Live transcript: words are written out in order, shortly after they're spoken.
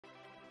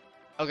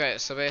Okay,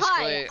 so Hi,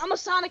 basically, I'm a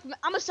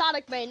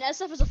Sonic main,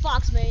 SF is a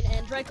Fox main,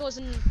 and Draco is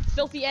in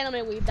filthy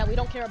anime weeb that we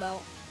don't care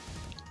about.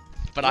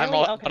 but Really? I'm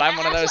all, Okay. but I'm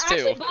one of those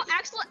too.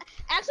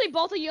 Actually,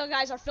 both of you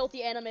guys are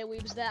filthy anime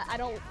weebs that I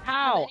don't.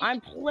 How? I'm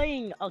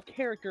playing a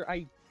character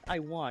I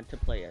want to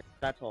play it.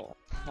 That's all.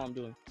 That's all I'm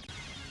doing.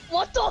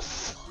 What the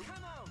f?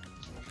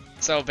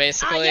 So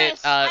basically, Yes,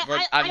 I'm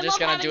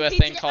just love gonna do a having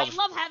thing PT called. I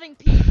love having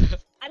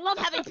I love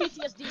having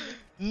PTSD.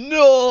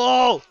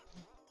 No!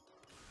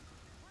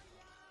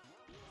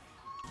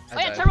 Oh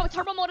yeah,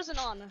 turbo mode isn't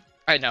on.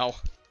 I know.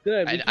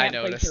 Good. I We can't play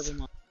noticed. Turbo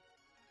Mode.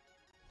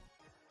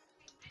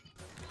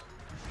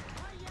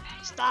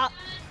 Stop.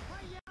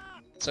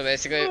 So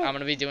basically, I'm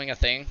gonna be doing a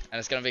thing, and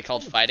it's gonna be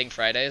called Fighting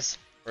Fridays,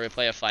 where we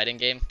play a fighting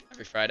game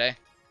every Friday.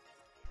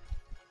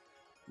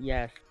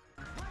 Yes.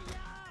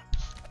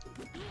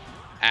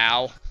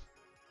 Ow.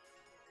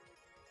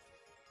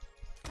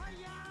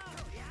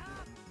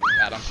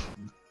 Got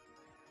him.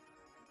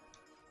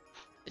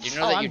 Did you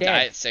know that I'm you dead.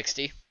 die at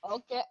 60?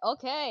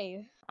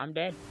 Okay. I'm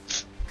dead.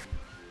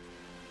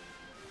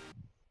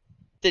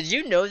 Did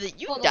you know that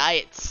you Hold on. die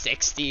at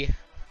 60?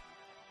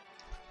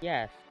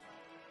 Yes.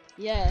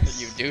 Yes.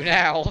 You do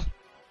now.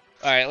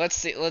 Alright, let's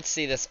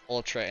see this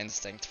Ultra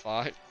Instinct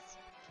Fox.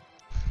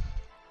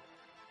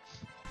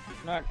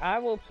 Not. I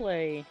will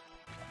play.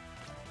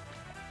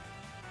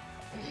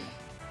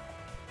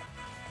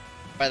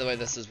 By the way,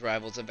 this is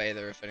Rivals of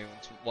Aether, if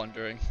anyone's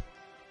wondering.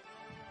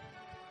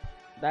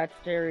 That's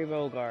Terry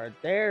Bogard.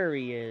 There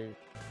he is.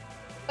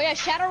 Oh yeah,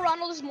 Shadow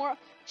Ronald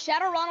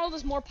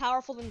is more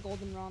powerful than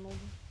Golden Ronald.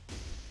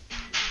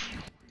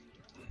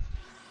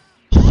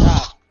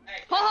 Stop.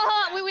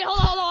 Wait,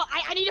 hold on.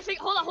 I need to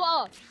figure. Hold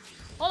on.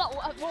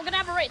 We're gonna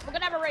have a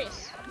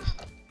race.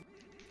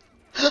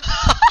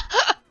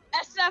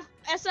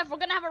 SF, we're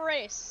gonna have a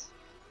race.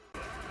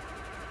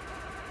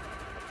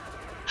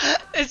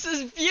 This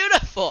is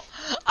beautiful.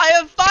 I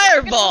have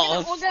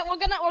fireballs. We're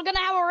gonna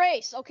have a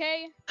race,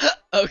 okay?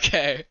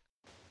 Okay.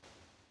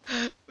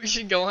 We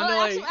should go into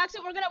like.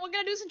 Actually, we're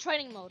gonna do some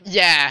training mode.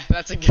 Yeah,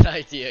 that's a good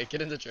idea.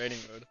 Get into training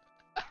mode.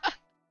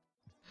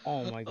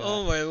 Oh my god.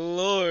 Oh my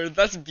lord,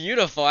 that's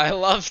beautiful. I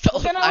love the.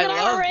 We're gonna I have a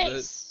love race.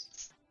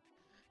 this.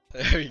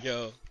 There we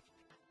go.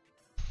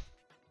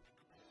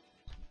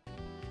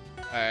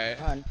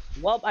 Alright.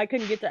 Well, I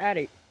couldn't get to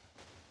Addy.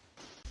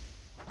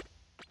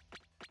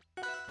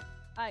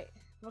 Alright,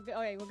 we're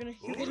gonna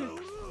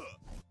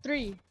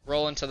 3.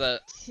 Roll into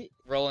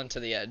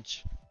the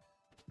edge.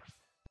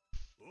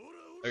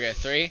 Okay,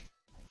 3,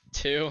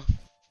 2,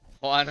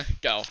 1,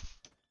 go.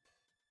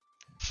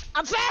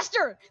 I'm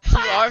faster. You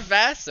are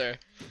faster.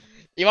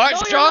 You aren't No,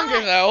 you're stronger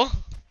not. though.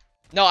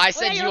 No, I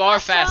said Yeah, you you're are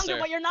not stronger, faster.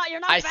 but you're not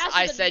faster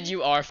I than said me.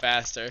 you are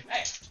faster.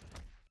 Hey.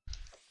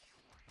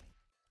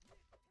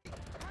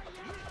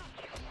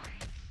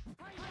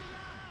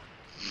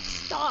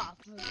 Stop.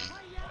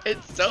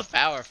 It's so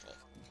powerful.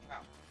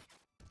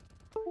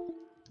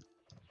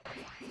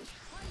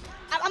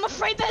 I'm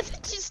afraid that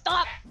just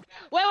stop.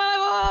 Wait.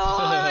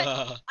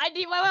 I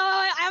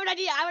have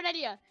an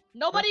idea.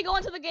 Nobody go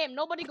into the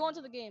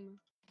game.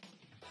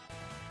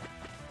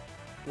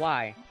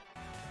 Why?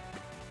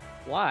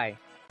 Why?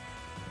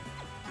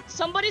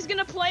 Somebody's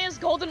gonna play as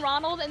Golden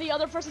Ronald, and the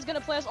other person's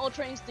gonna play as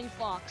Ultra Instinct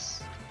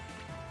Fox.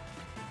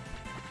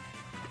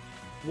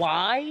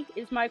 Why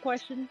is my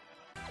question?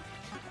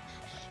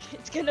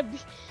 It's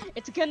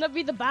gonna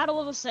be the battle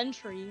of the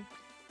century.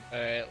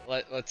 Alright,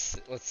 let's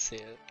see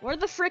it. Where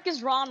the frick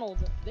is Ronald?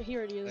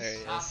 Here it is. There he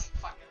Stop is.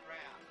 fucking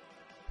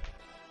around.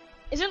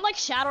 Isn't like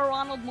Shadow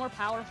Ronald more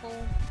powerful?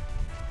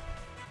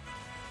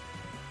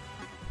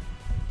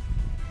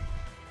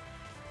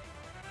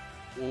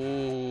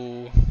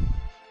 Ooh.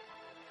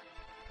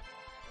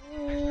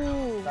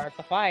 Ooh. Start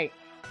the fight.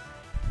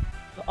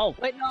 Oh,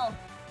 Wait, no.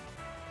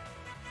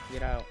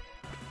 get out.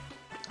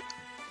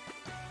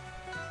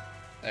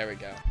 There we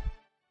go.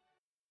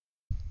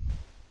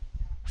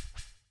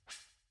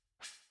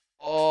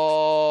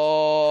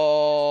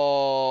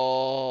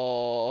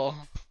 Oh.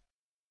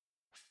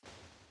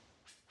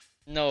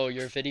 No,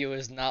 your video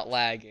is not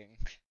lagging.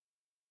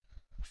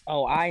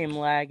 Oh, I am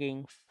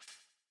lagging.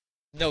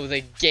 No,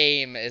 the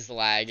game is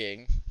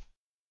lagging.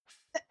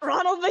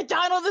 Ronald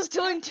McDonald is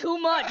doing too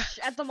much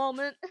at the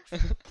moment.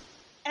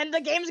 And the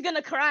game's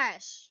gonna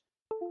crash.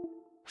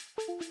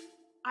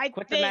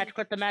 Quit the match,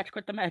 quit the match,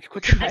 quit the match,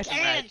 quit the I match.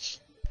 can't.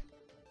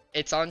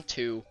 It's on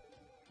 2.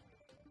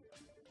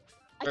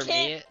 I For can't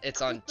me,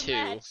 it's on quit the 2.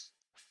 match.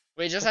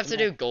 We just Quit have the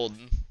to do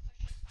golden.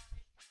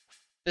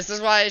 This is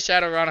why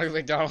Shadow Ronald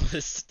McDonald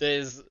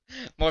is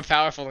more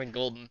powerful than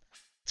golden.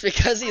 It's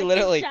because he I think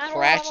literally Shadow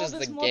crashes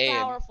Ronald the is more game.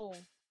 powerful.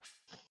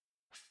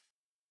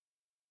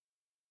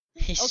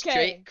 He Okay.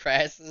 straight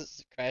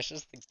crashes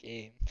the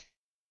game.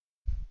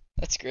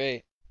 That's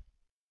great.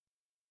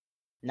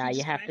 Now He you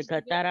just have to crashed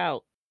cut the that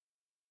out.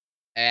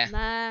 Eh.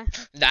 Nah.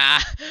 Nah.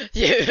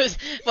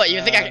 What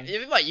you think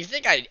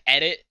I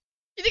edit?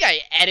 You think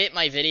I edit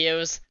my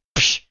videos?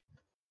 Psh,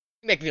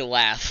 you make me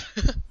laugh.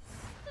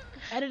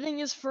 Editing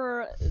is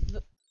for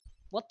the...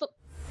 What the...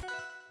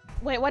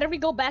 Wait, why did we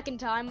go back in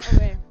time?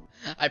 Okay.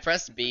 I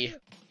pressed B.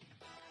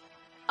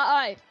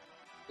 Alright.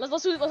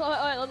 Let's do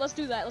let's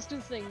do that. Let's do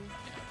the thing.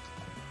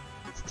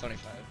 It's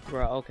 25.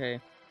 Bro, okay.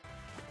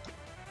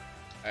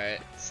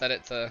 Alright, set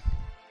it to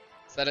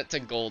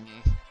golden.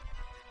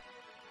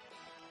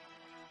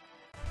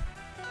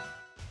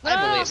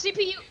 I believe.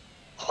 CPU.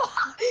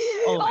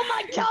 Oh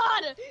my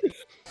god!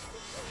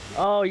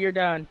 Oh, you're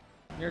done.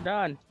 You're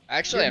done.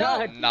 Actually, You're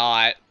I'm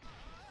not.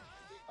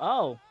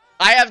 Oh.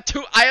 I have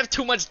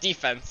too much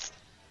defense.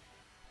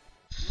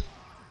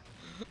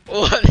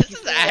 Oh, this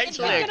is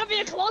actually It's gonna be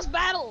a close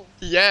battle.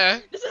 Yeah.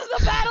 This is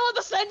the battle of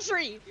the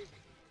century.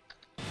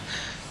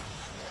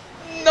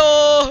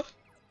 No.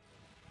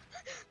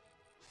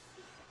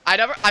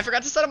 I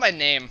forgot to set up my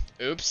name.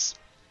 Oops.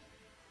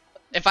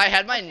 If I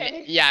had my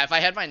if I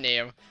had my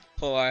name.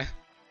 Hold on.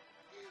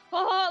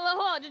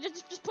 Hold on.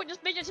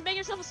 Just make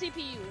yourself a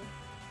CPU.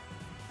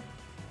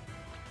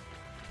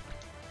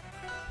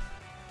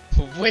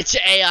 Which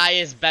AI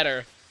is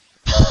better?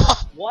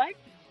 What?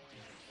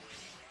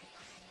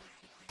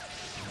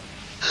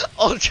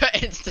 Ultra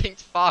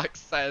Instinct Fox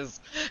says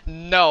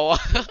no.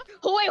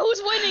 Oh wait,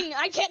 who's winning?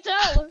 I can't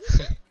tell.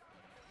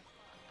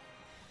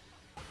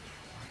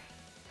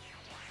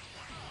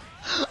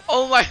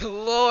 Oh my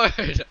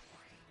lord.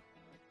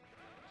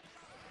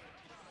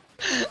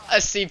 A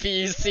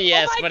CPU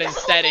CS, Oh my but God,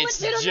 instead it's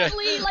just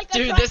like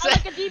dude. This is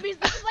like a DBZ.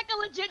 This is like a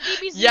legit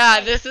DBZ. yeah.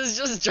 fight. This is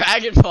just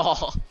Dragon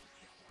Ball.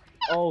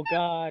 Oh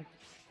god.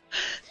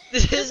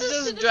 This is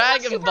just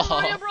Dragon Super Ball.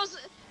 Mario Bros.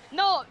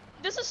 No,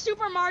 this is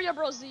Super Mario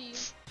Bros. Z.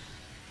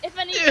 If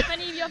any Dude, of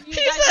you guys he's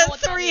know at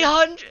what that is.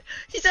 300.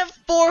 He's at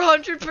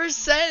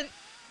 400%.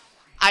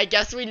 I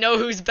guess we know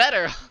who's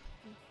better.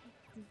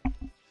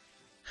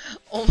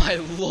 Oh my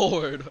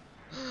lord.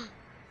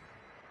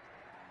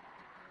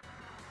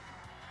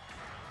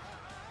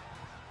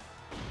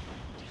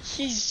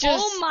 He's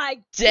just Oh my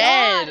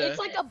dead. god! It's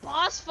like a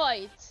boss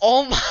fight.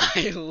 Oh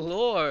my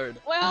lord.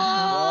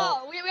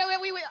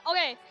 Wait, wait.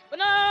 Okay, but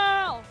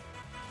no.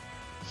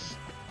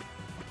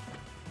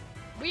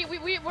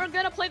 We're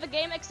gonna play the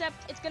game,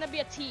 except it's gonna be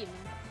a team.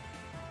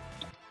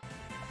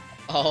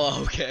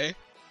 Oh, okay.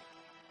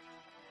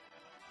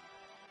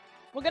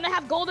 We're gonna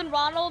have Golden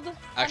Ronald.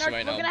 Actually,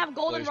 wait, no. We're gonna have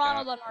Golden Blue's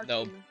Ronald gonna- on our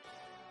no. team.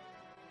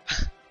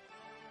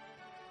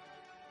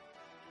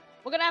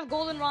 We're gonna have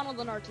Golden Ronald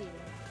on our team.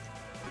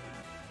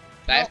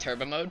 Can I have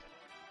turbo mode?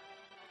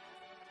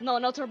 No,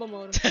 no turbo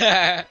mode.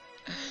 Can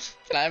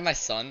I have my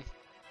son?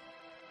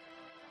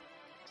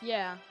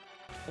 Yeah.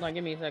 Hold on,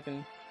 give me a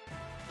second.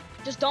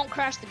 Just don't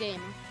crash the game.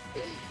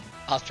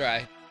 I'll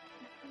try.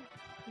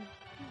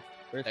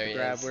 Where's There the he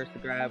grab? is. Where's the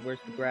grab? Where's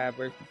the grab?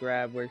 Where's the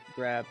grab? Where's the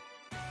grab?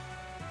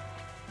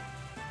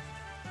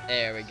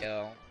 There we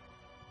go.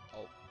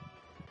 Oh.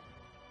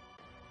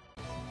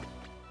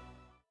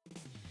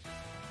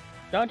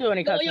 Don't do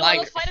any Yo, custom. Like-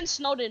 let's fight in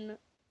Snowden.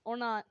 Or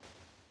not.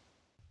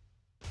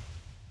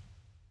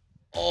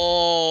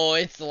 Oh,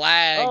 it's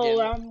lagging.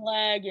 Oh, I'm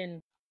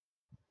lagging.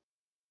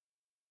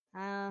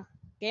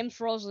 Game's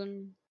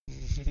frozen.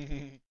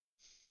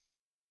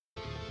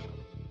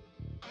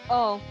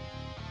 Oh.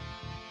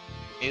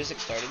 Music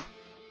started.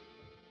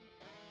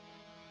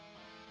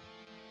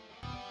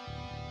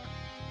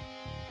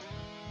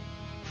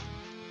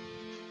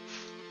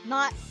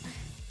 Not.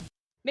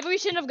 Maybe we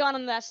shouldn't have gone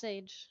on that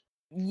stage.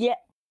 Yeah.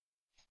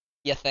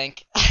 You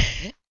think?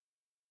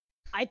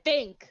 I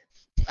think.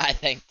 I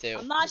think too.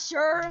 I'm not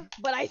sure,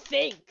 but I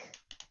think.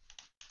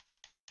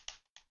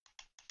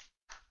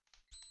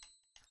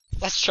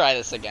 Let's try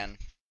this again.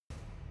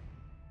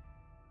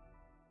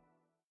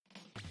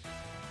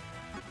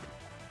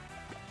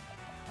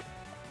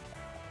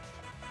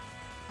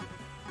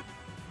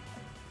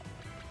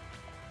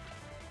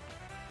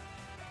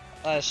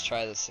 Let's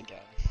try this again.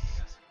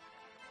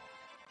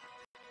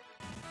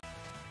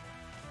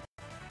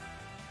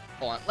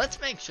 Hold on, let's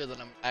make sure that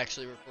I'm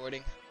actually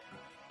recording.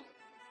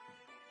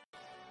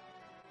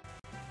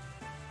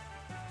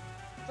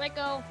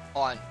 Draco.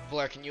 Hold on,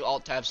 Blur, can you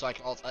alt tab so I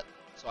can alt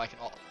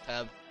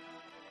tab?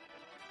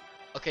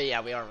 Okay,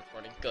 yeah, we are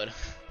recording. Good.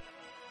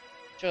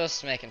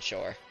 Just making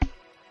sure.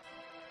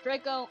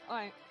 Draco.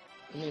 Alright.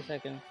 Give me a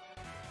second.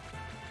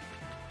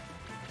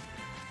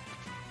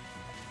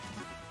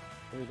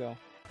 Here we go.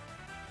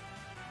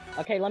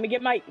 Okay, let me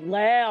get my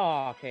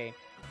okay.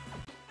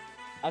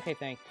 Okay,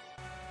 thanks.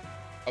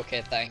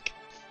 Okay, thank.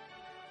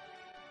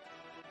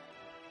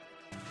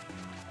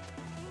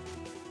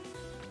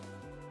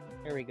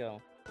 Here we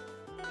go.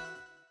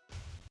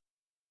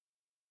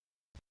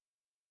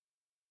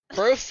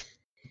 Proof?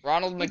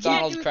 Ronald can't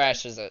McDonald do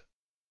crashes it.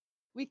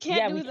 We can't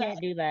Yeah, do we that. can't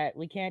do that.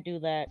 We can't do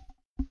that.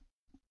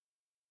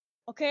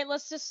 Okay,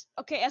 let's just.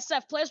 Okay,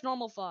 SF, play as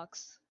normal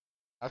Fox.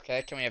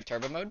 Okay, can we have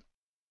turbo mode?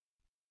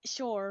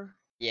 Sure.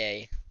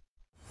 Yay.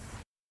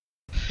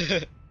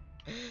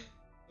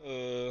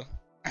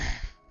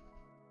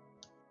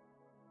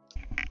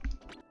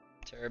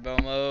 Turbo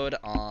mode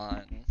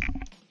on.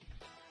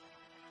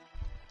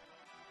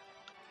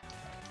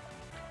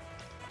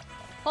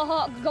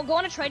 Go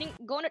into trading.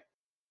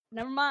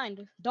 Never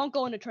mind. Don't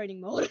go into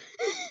trading mode.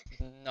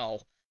 No.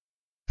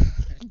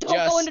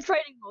 Don't go into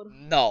training mode.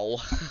 No.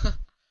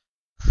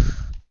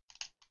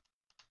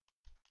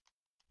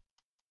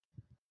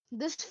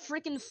 This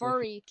freaking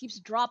furry keeps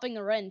dropping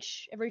a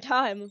wrench every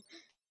time.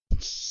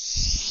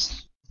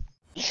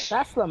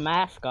 That's the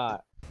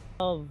mascot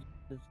of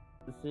the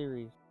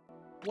series.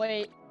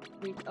 Wait.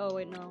 Oh,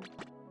 wait, no.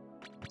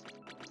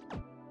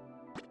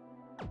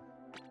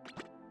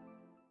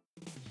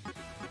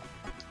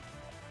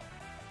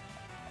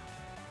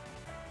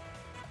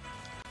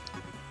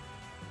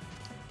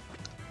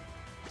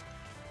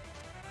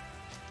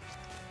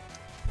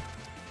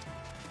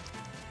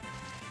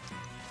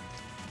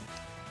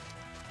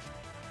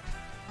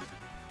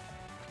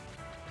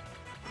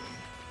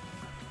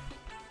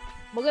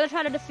 We're gonna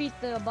try to defeat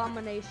the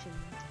abomination.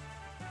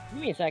 Give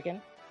me a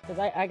second, cause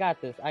I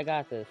got this. I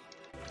got this.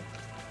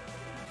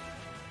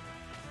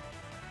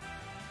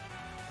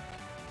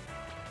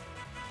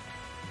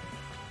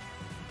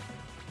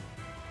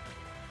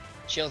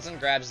 Shields and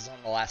grabs is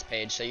on the last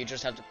page, so you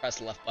just have to press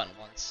the left button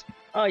once.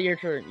 Oh, your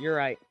turn. You're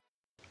right.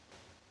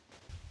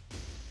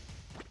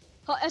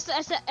 Oh,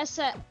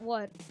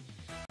 what?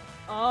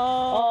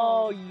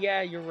 Oh,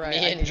 yeah, you're right.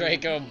 Me and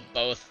Draco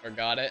both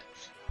forgot it.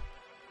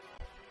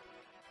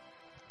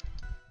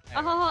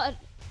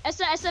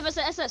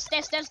 SF,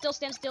 stand still.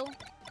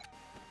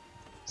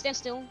 Stand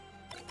still.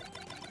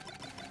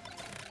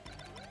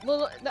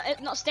 Look,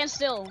 no, stand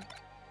still.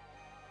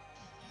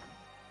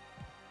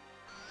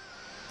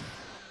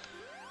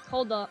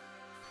 Hold up.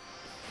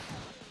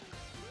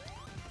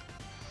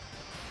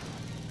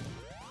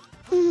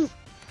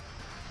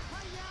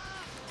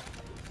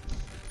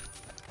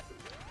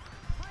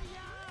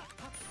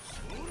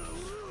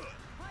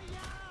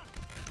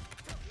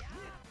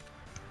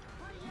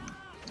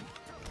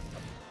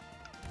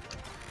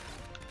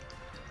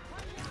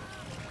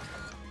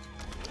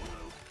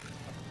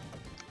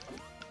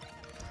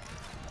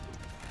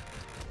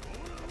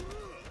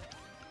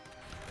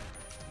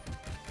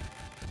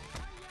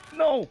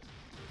 No!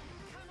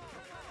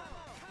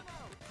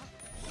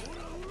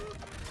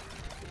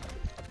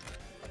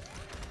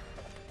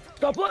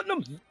 Stop letting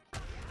them!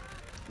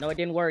 No, it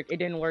didn't work. It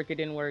didn't work. It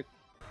didn't work.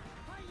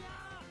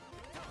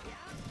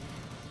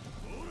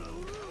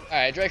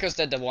 Alright, Draco's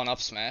dead to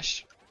 1-up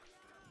smash.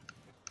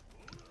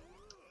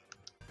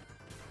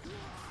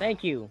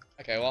 Thank you.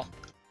 Okay, well,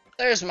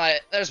 there's my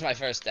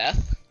first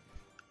death.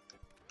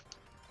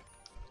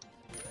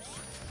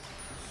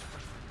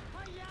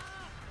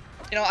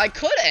 You know, I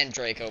could end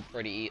Draco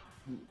pretty.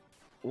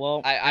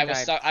 Well, I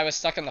was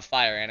stuck in the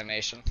fire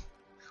animation.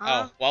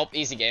 Huh? Oh, well,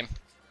 easy game.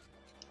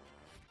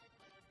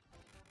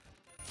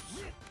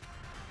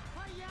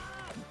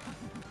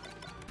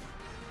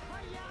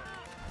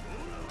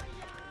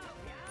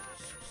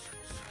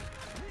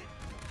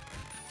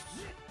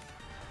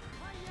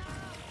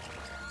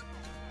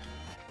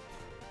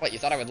 What, you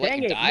thought I would let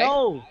Dang you it, die?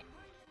 no!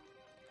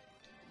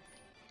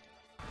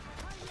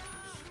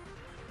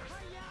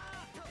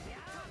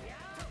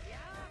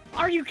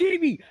 Are you kidding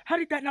me? How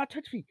did that not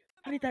touch me?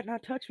 How did that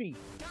not touch me?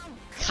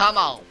 Come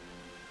on.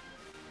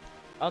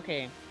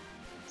 Okay.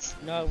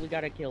 No, we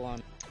got a kill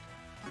on.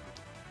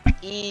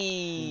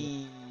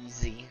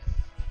 Easy.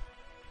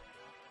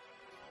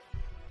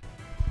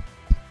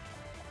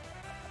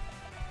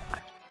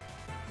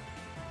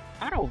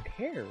 I don't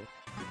care.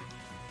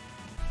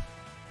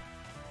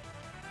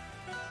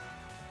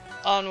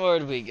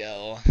 Onward we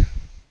go.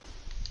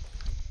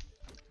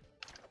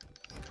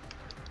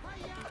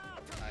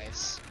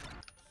 Nice.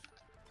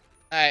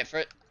 Alright,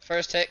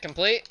 first hit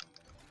complete.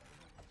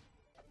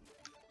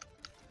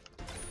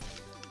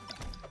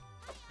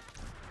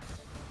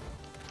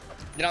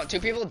 You know, 2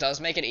 people does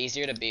make it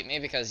easier to beat me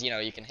because, you know,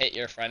 you can hit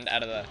your friend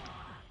out of the...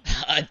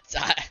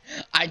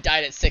 I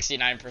died at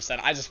 69%.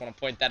 I just want to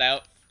point that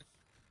out.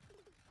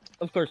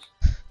 Of course.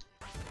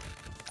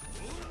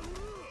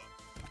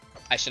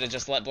 I should have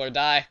just let Blur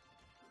die.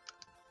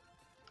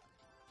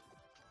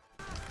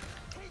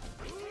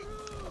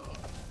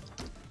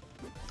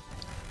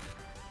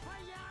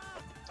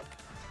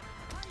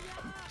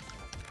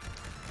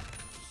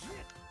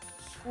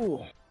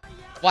 Ooh.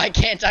 Why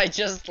can't I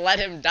just let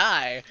him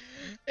die?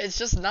 It's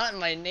just not in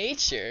my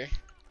nature.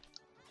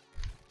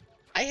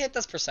 I hit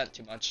this percent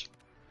too much.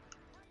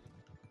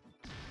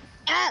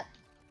 Ah!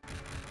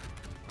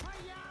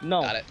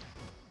 No. Got it.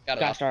 Got it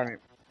Gosh off. darn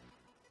it.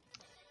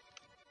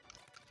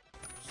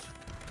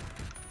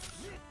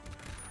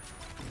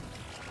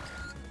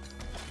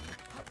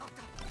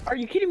 Are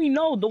you kidding me?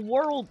 No,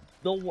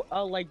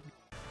 like,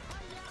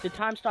 the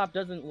time stop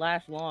doesn't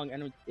last long,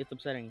 and it's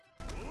upsetting.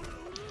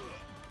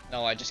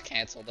 No, I just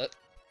canceled it.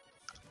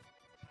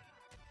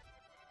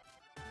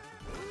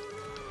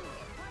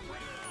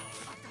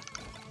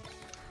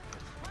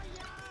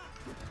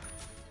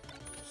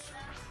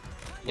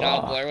 You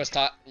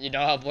know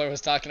how Blur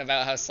was talking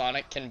about how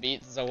Sonic can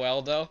beat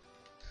Zoeldo?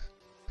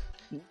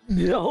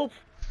 Nope.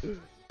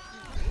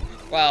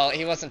 Well,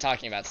 he wasn't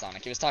talking about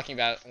Sonic. He was talking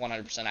about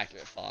 100%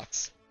 accurate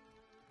Fox.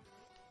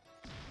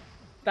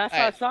 That's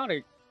Alright. not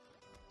Sonic.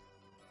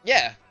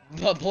 Yeah,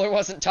 but Blur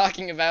wasn't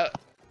talking about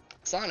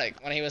Sonic,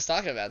 when he was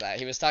talking about that,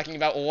 he was talking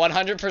about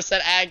 100%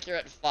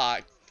 accurate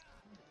Fox.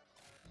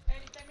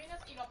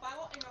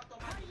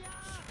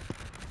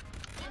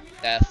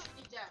 Death.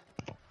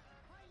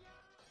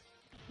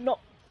 No.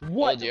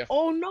 What? Told you.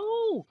 Oh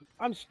no!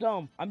 I'm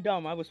dumb. I'm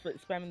dumb. I was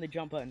spamming the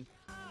jump button.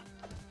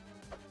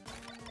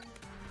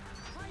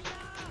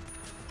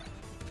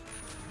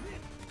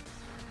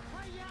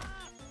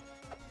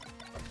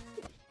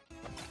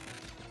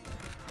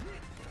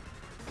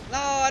 No,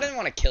 I didn't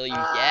want to kill you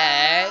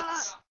yet.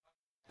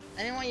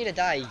 I didn't want you to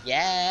die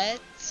yet.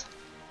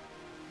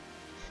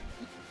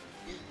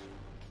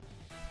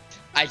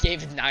 I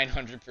gave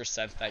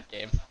 900% that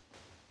game.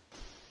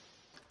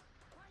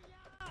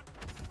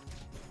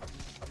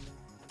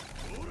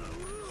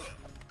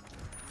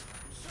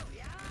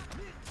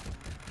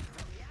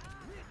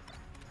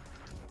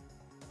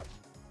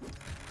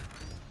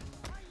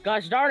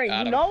 Gosh darn it!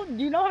 Got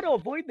You know how to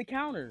avoid the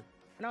counter.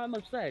 Now I'm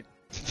upset.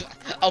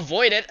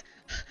 Avoid it?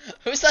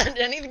 Who said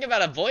anything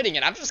about avoiding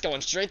it? I'm just going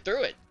straight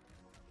through it.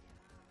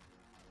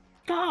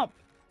 Stop!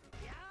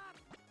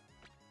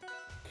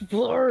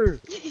 Blur!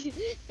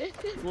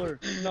 Blur,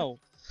 no.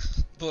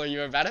 Boy,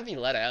 you're about to be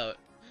let out.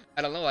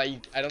 I don't know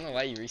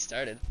why you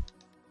restarted.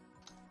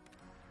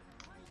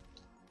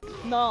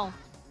 No.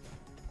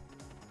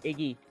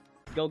 Iggy,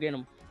 go get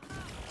him.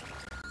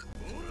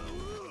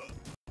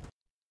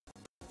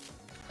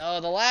 No,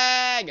 the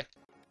lag!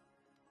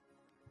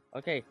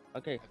 Okay.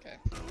 Okay.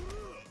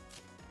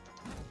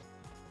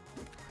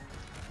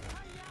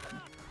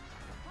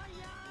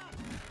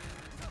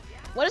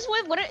 What is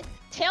with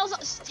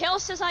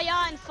Tails says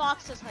hiya and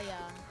Fox says hiya.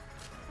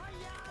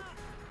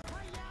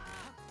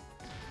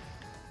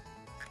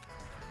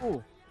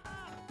 Ooh.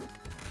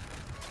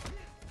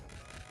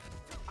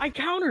 I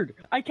countered.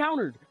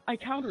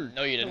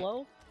 No, you didn't.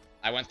 Hello?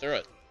 I went through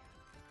it.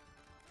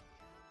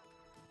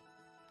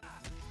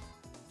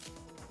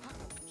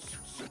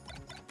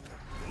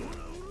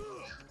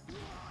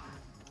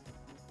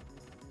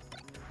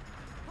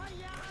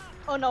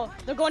 Oh no,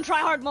 they're going try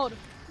hard mode.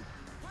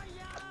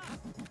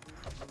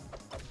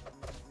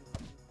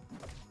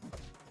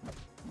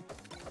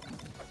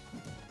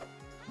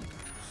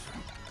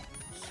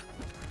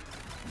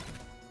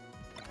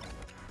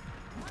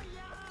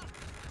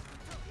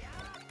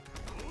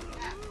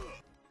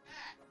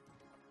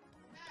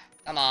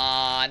 Come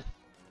on.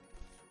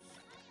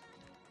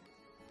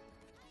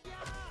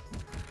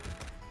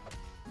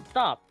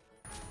 Stop.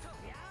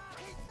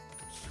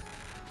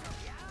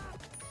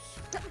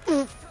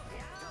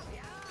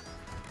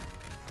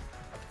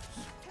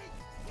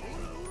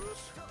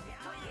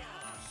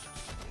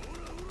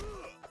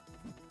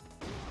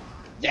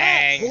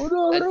 Dang.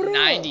 That's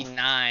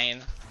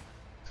 99.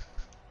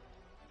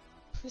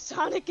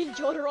 Sonic and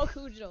Jotaro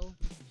Kujo.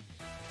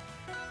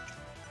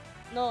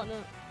 No.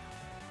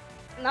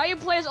 Now you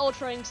play as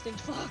Ultra Instinct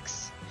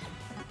Fox.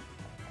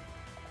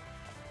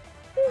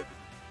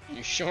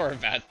 You sure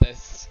about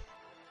this?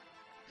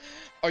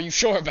 Are you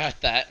sure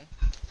about that?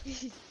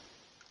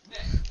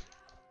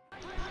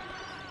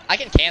 I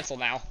can cancel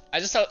now. I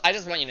just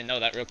want you to know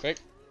that real quick.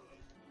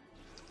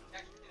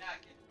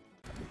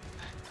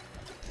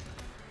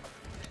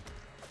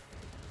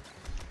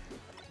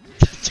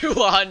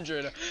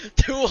 200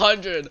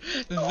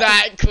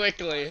 that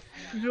quickly.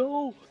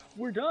 No,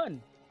 we're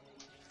done.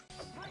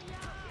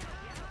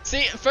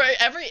 See, for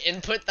every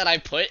input that I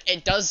put,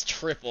 it does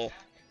triple.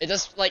 It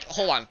does, like,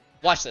 hold on.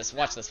 Watch this.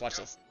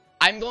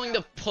 I'm going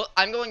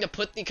to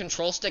put the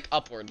control stick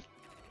upward.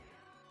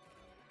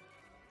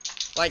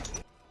 Like,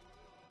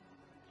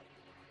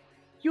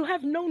 You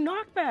have no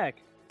knockback.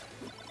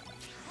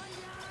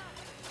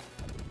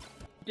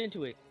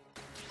 Into it.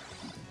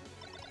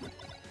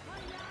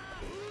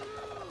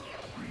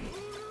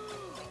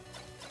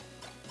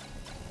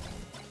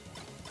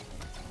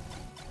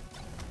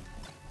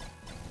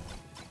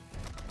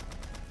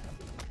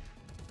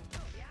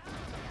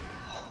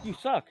 You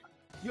suck.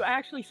 You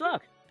actually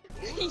suck.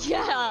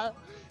 Yeah.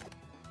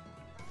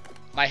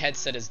 my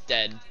headset is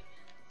dead.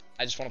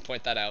 I just want to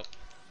point that out.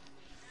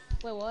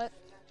 Wait, what?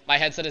 My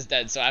headset is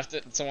dead, so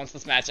once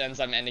this match ends,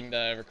 I'm ending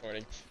the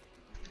recording.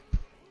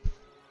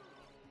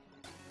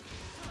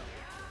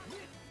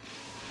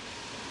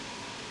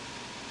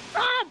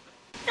 Stop!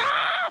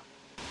 Stop!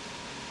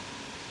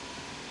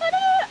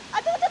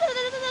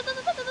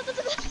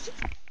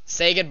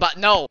 Say goodbye.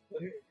 No.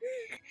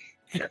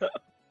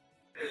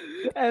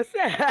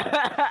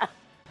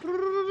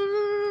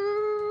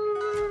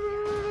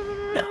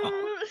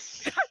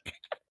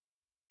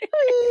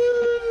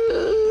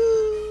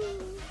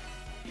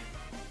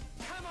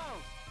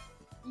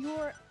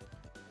 You're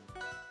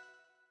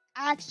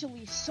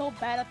actually so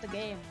bad at the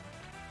game.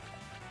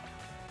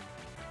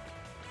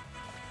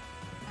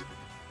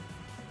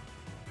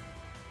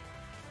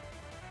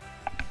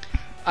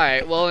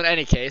 Alright, well, in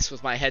any case,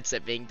 with my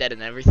headset being dead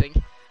and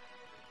everything,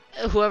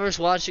 whoever's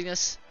watching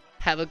this,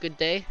 have a good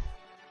day,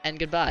 and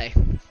goodbye.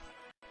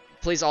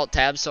 Please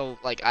alt-tab so,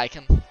 like, I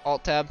can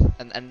alt-tab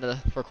and end the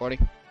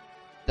recording.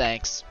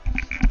 Thanks.